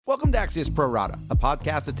Welcome to Axios Pro Rata, a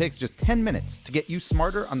podcast that takes just 10 minutes to get you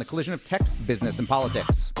smarter on the collision of tech, business, and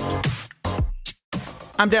politics.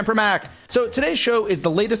 I'm Dan Primack. So today's show is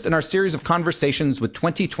the latest in our series of conversations with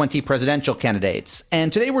 2020 presidential candidates.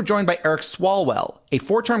 And today we're joined by Eric Swalwell, a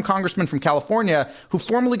four-term congressman from California who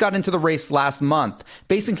formally got into the race last month,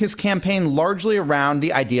 basing his campaign largely around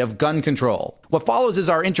the idea of gun control. What follows is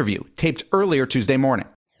our interview, taped earlier Tuesday morning.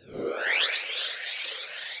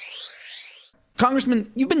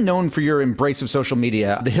 Congressman, you've been known for your embrace of social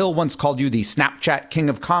media. The Hill once called you the Snapchat King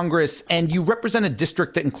of Congress, and you represent a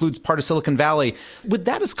district that includes part of Silicon Valley. With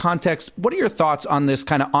that as context, what are your thoughts on this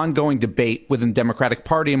kind of ongoing debate within the Democratic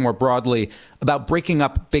Party and more broadly about breaking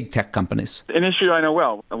up big tech companies? An issue I know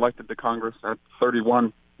well. Elected to Congress at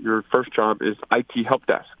 31, your first job is IT help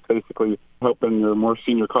desk, basically helping your more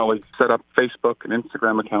senior colleagues set up Facebook and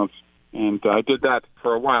Instagram accounts. And I did that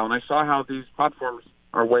for a while, and I saw how these platforms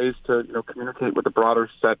are ways to communicate with a broader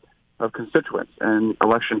set of constituents and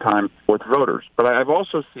election time with voters. But I've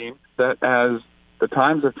also seen that as the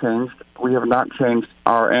times have changed, we have not changed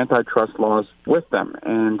our antitrust laws with them.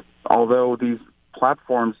 And although these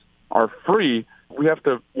platforms are free, we have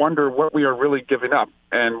to wonder what we are really giving up.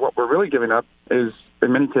 And what we're really giving up is,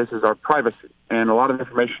 in many cases, our privacy and a lot of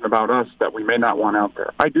information about us that we may not want out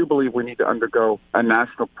there. I do believe we need to undergo a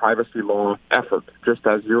national privacy law effort, just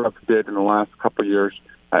as Europe did in the last couple of years.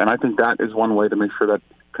 And I think that is one way to make sure that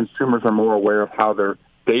consumers are more aware of how their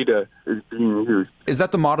data is being used. Is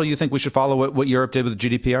that the model you think we should follow, what Europe did with the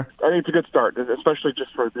GDPR? I think it's a good start, especially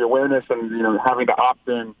just for the awareness and having to opt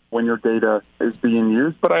in when your data is being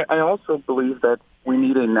used. But I also believe that we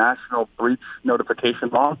need a national breach notification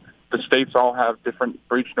law. The states all have different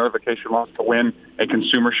breach notification laws to when a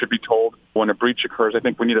consumer should be told when a breach occurs. I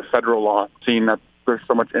think we need a federal law, seeing that there's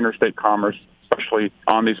so much interstate commerce, especially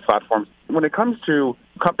on these platforms. When it comes to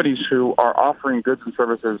companies who are offering goods and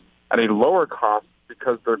services at a lower cost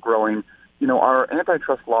because they're growing, our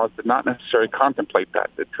antitrust laws did not necessarily contemplate that.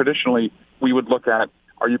 Traditionally, we would look at,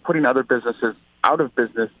 are you putting other businesses out of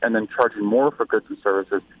business and then charging more for goods and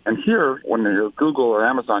services? And here, when you're Google or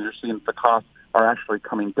Amazon, you're seeing the costs are actually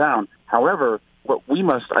coming down. However, what we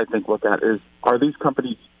must, I think, look at is, are these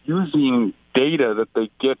companies using data that they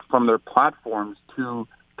get from their platforms to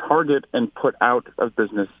target and put out of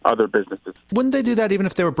business other businesses? Wouldn't they do that even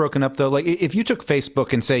if they were broken up, though? Like, if you took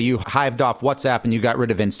Facebook and say you hived off WhatsApp and you got rid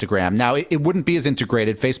of Instagram, now it wouldn't be as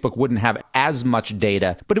integrated. Facebook wouldn't have as much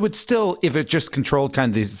data, but it would still, if it just controlled kind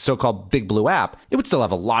of the so-called big blue app, it would still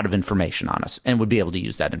have a lot of information on us and would be able to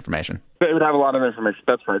use that information. It would have a lot of information.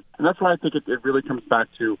 That's right. And that's why I think it really comes back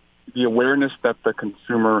to the awareness that the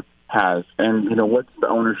consumer has and, what's the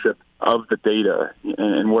ownership of the data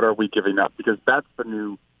and what are we giving up? Because that's the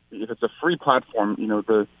new, if it's a free platform,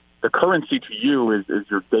 the currency to you is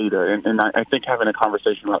your data. And I think having a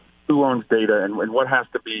conversation about who owns data and what has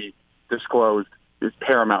to be disclosed is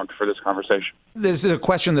paramount for this conversation. This is a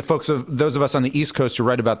question that those of us on the East Coast who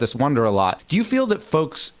write about this wonder a lot. Do you feel that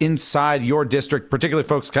folks inside your district, particularly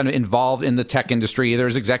folks kind of involved in the tech industry, either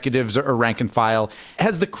as executives or rank and file,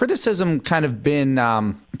 has the criticism kind of been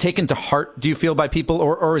taken to heart, do you feel, by people,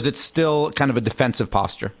 or is it still kind of a defensive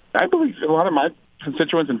posture? I believe a lot of my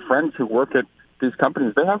constituents and friends who work at these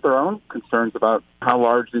companies, they have their own concerns about how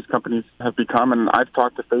large these companies have become. And I've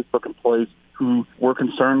talked to Facebook employees who were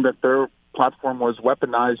concerned that their platform was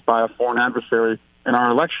weaponized by a foreign adversary in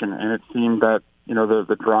our election. And it seemed that,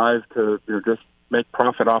 the drive to just make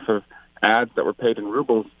profit off of ads that were paid in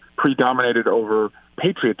rubles predominated over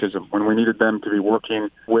patriotism when we needed them to be working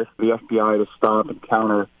with the FBI to stop and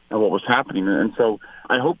counter what was happening. And so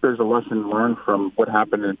I hope there's a lesson learned from what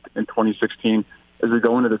happened in 2016 as we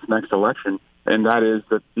go into this next election, and that is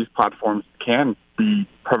that these platforms can be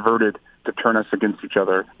perverted to turn us against each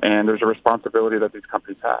other, and there's a responsibility that these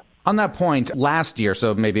companies have. On that point, last year,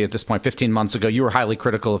 so maybe at this point 15 months ago, you were highly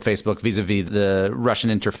critical of Facebook vis-a-vis the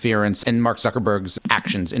Russian interference and Mark Zuckerberg's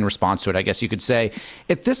actions in response to it, I guess you could say.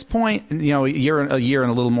 At this point, a year and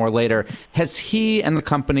a little more later, has he and the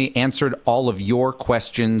company answered all of your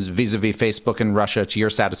questions vis-a-vis Facebook and Russia to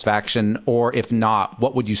your satisfaction? Or if not,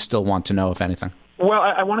 what would you still want to know, if anything? Well,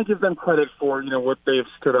 I want to give them credit for, what they've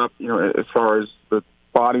stood up, as far as the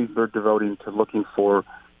bodies they're devoting to looking for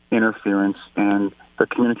interference and the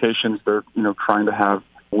communications they're, trying to have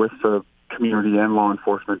with the community and law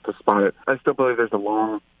enforcement to spot it. I still believe there's a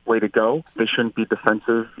long way to go. They shouldn't be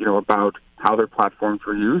defensive, about how their platforms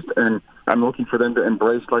were used. And I'm looking for them to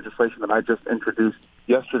embrace legislation that I just introduced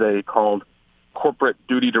yesterday called corporate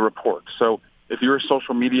duty to report. So if you're a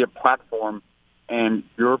social media platform and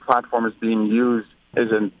your platform is being used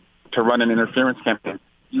to run an interference campaign,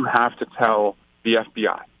 you have to tell the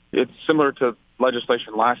FBI. It's similar to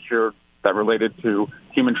legislation last year that related to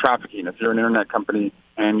human trafficking. If you're an internet company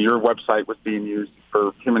and your website was being used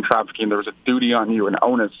for human trafficking, there was a duty on you, an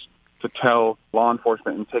onus, to tell law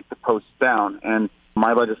enforcement and take the posts down. And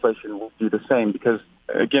my legislation will do the same because,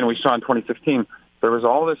 again, we saw in 2016, there was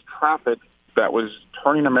all this traffic that was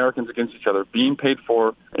turning Americans against each other, being paid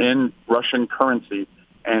for in Russian currency,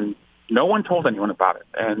 and no one told anyone about it.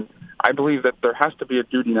 And I believe that there has to be a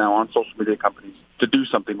duty now on social media companies to do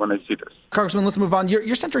something when they see this. Congressman, let's move on.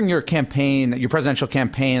 You're centering your campaign, your presidential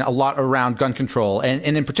campaign, a lot around gun control, and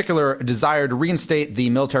in particular, a desire to reinstate the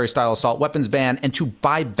military-style assault weapons ban and to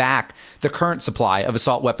buy back the current supply of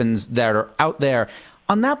assault weapons that are out there.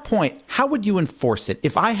 On that point, how would you enforce it?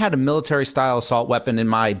 If I had a military-style assault weapon in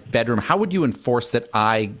my bedroom, how would you enforce that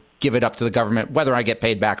I give it up to the government, whether I get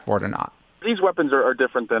paid back for it or not? These weapons are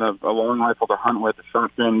different than a long rifle to hunt with, a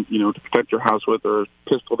shotgun, to protect your house with, or a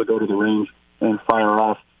pistol to go to the range and fire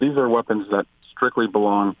off. These are weapons that strictly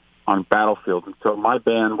belong on battlefields. And so my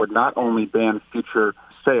ban would not only ban future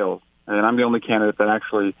sales, and I'm the only candidate that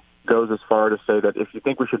actually goes as far to say that if you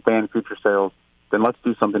think we should ban future sales, then let's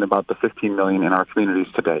do something about the 15 million in our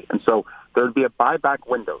communities today. And so there would be a buyback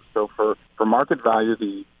window. So for market value,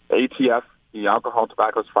 the ATF, the Alcohol,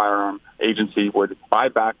 Tobacco, Firearm Agency, would buy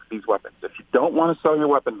back these weapons. If you don't want to sell your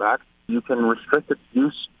weapon back, you can restrict its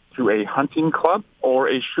use to a hunting club or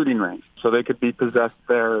a shooting range. So they could be possessed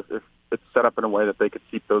there if it's set up in a way that they could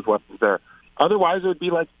keep those weapons there. Otherwise, it would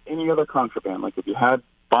be like any other contraband. Like if you had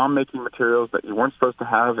bomb-making materials that you weren't supposed to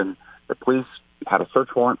have and the police had a search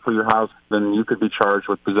warrant for your house, then you could be charged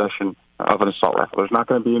with possession of an assault rifle. There's not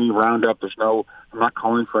going to be any roundup. I'm not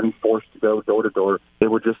calling for any force to go door to door.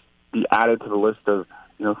 It would just be added to the list of,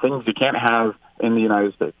 things you can't have in the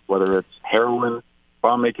United States, whether it's heroin,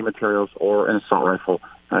 bomb-making materials, or an assault rifle.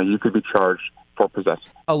 You could be charged for possessing.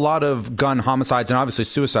 A lot of gun homicides and obviously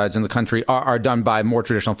suicides in the country are done by more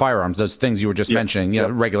traditional firearms, those things you were just mentioning,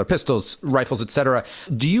 regular pistols, rifles, etc.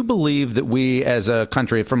 Do you believe that we as a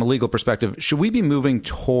country, from a legal perspective, should we be moving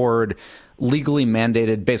toward legally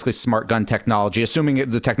mandated, basically smart gun technology, assuming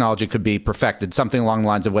the technology could be perfected, something along the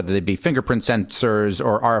lines of whether they be fingerprint sensors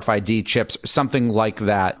or RFID chips, something like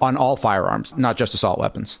that on all firearms, not just assault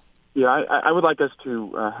weapons? Yeah, I would like us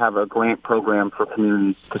to have a grant program for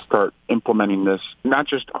communities to start implementing this, not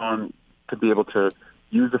just to be able to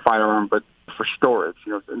use the firearm, but for storage.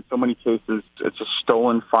 In so many cases, it's a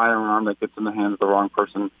stolen firearm that gets in the hands of the wrong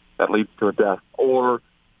person that leads to a death. Or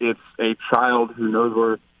it's a child who knows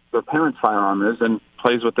where their parent's firearm is and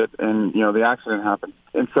plays with it, and, the accident happens.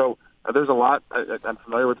 And so there's a lot. I'm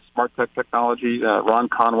familiar with smart tech technology. Ron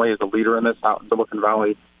Conway is a leader in this out in Silicon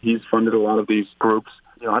Valley. He's funded a lot of these groups.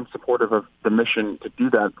 I'm supportive of the mission to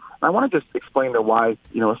do that. And I want to just explain why,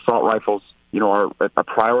 assault rifles, are a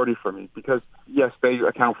priority for me. Because, yes, they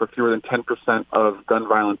account for fewer than 10% of gun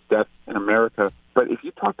violence deaths in America. But if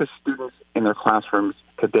you talk to students in their classrooms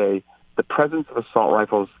today, the presence of assault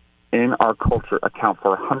rifles in our culture account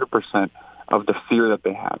for 100% of the fear that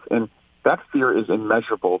they have. And that fear is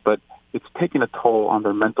immeasurable, but it's taking a toll on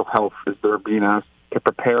their mental health as they're being asked to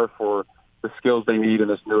prepare for the skills they need in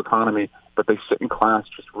this new economy, but they sit in class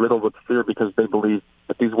just riddled with fear because they believe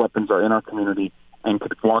that these weapons are in our community and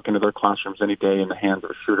could walk into their classrooms any day in the hands of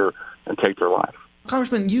a shooter and take their life.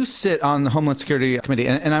 Congressman, you sit on the Homeland Security Committee,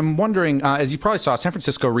 and I'm wondering, as you probably saw, San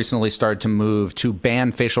Francisco recently started to move to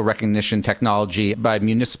ban facial recognition technology by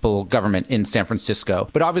municipal government in San Francisco.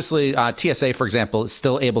 But obviously, TSA, for example, is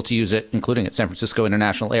still able to use it, including at San Francisco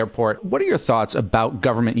International Airport. What are your thoughts about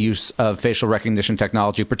government use of facial recognition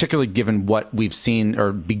technology, particularly given what we've seen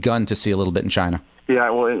or begun to see a little bit in China?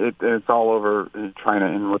 Yeah, well, it's all over in China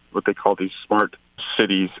in what they call these smart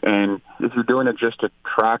cities. And if you're doing it just to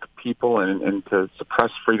track people and to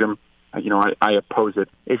suppress freedom, I oppose it.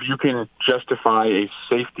 If you can justify a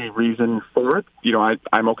safety reason for it,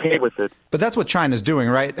 I'm okay with it. But that's what China's doing,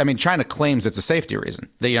 right? I mean, China claims it's a safety reason.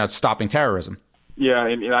 It's stopping terrorism. Yeah,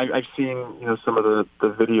 and I've seen, some of the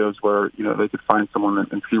videos where, they could find someone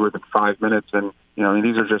in fewer than 5 minutes. And,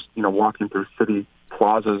 these are just, walking through city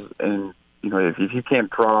plazas. And, if you can't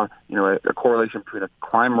draw, a correlation between a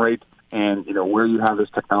crime rate and, where you have this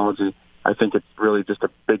technology, I think it's really just a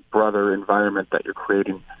big brother environment that you're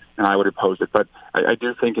creating, and I would oppose it. But I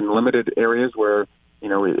do think in limited areas where,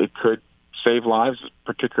 it could save lives,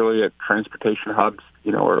 particularly at transportation hubs,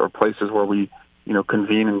 or places where we,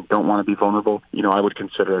 convene and don't want to be vulnerable, I would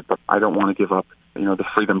consider it. But I don't want to give up, the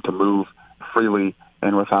freedom to move freely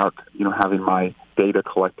and without, having my data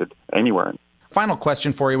collected anywhere. Final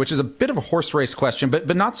question for you, which is a bit of a horse race question,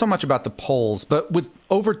 but not so much about the polls. But with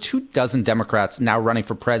over 24 Democrats now running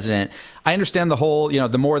for president, I understand the whole,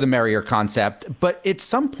 the more the merrier concept. But at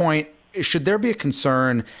some point, Should there be a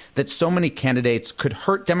concern that so many candidates could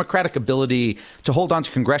hurt Democratic ability to hold on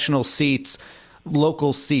to congressional seats,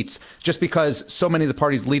 local seats, just because so many of the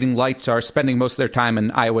party's leading lights are spending most of their time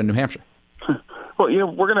in Iowa and New Hampshire? Well,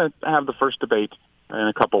 we're going to have the first debate in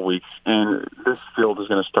a couple of weeks, and this field is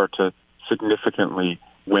going to start to significantly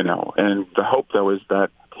winnow. And the hope, though, is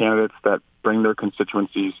that candidates that bring their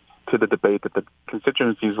constituencies to the debate, that the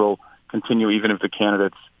constituencies will continue even if the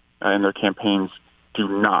candidates and their campaigns do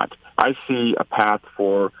not. I see a path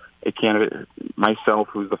for a candidate, myself,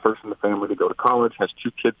 who's the first in the family to go to college, has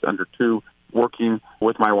 2 kids under 2, working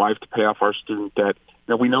with my wife to pay off our student debt.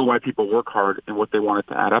 Now, we know why people work hard and what they want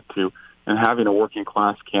it to add up to. And having a working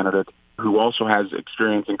class candidate who also has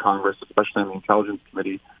experience in Congress, especially in the Intelligence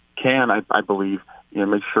Committee, can, I believe,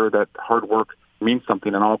 make sure that hard work means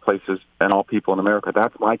something in all places and all people in America.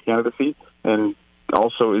 That's my candidacy. And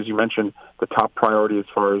also, as you mentioned, the top priority as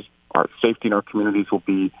far as our safety in our communities will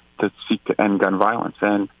be to seek to end gun violence.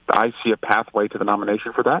 And I see a pathway to the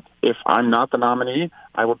nomination for that. If I'm not the nominee,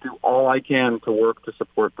 I will do all I can to work to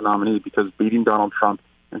support the nominee, because beating Donald Trump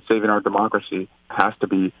and saving our democracy has to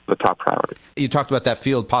be the top priority. You talked about that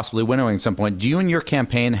field possibly winnowing at some point. Do you and your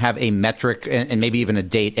campaign have a metric and maybe even a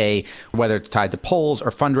date, whether it's tied to polls or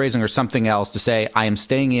fundraising or something else, to say I am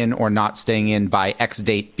staying in or not staying in by X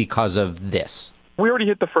date because of this? We already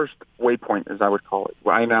hit the first waypoint, as I would call it.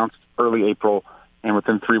 I announced early April, and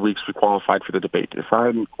within 3 weeks we qualified for the debate. If I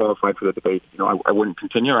hadn't qualified for the debate, I wouldn't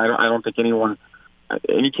continue. I don't think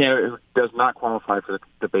any candidate who does not qualify for the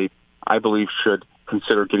debate, I believe, should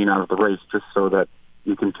consider getting out of the race, just so that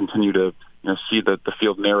you can continue to see the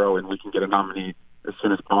field narrow and we can get a nominee as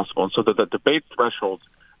soon as possible. And so the debate thresholds,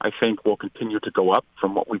 I think, will continue to go up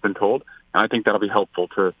from what we've been told. And I think that'll be helpful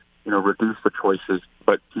to reduce the choices,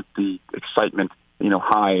 but keep the excitement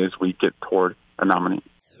high as we get toward a nominee.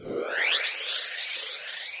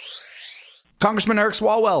 Congressman Eric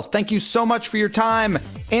Swalwell, thank you so much for your time.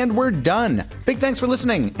 And we're done. Big thanks for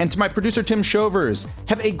listening. And to my producer, Tim Shovers,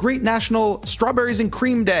 have a great National Strawberries and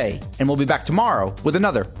Cream Day. And we'll be back tomorrow with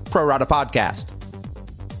another Pro Rata podcast.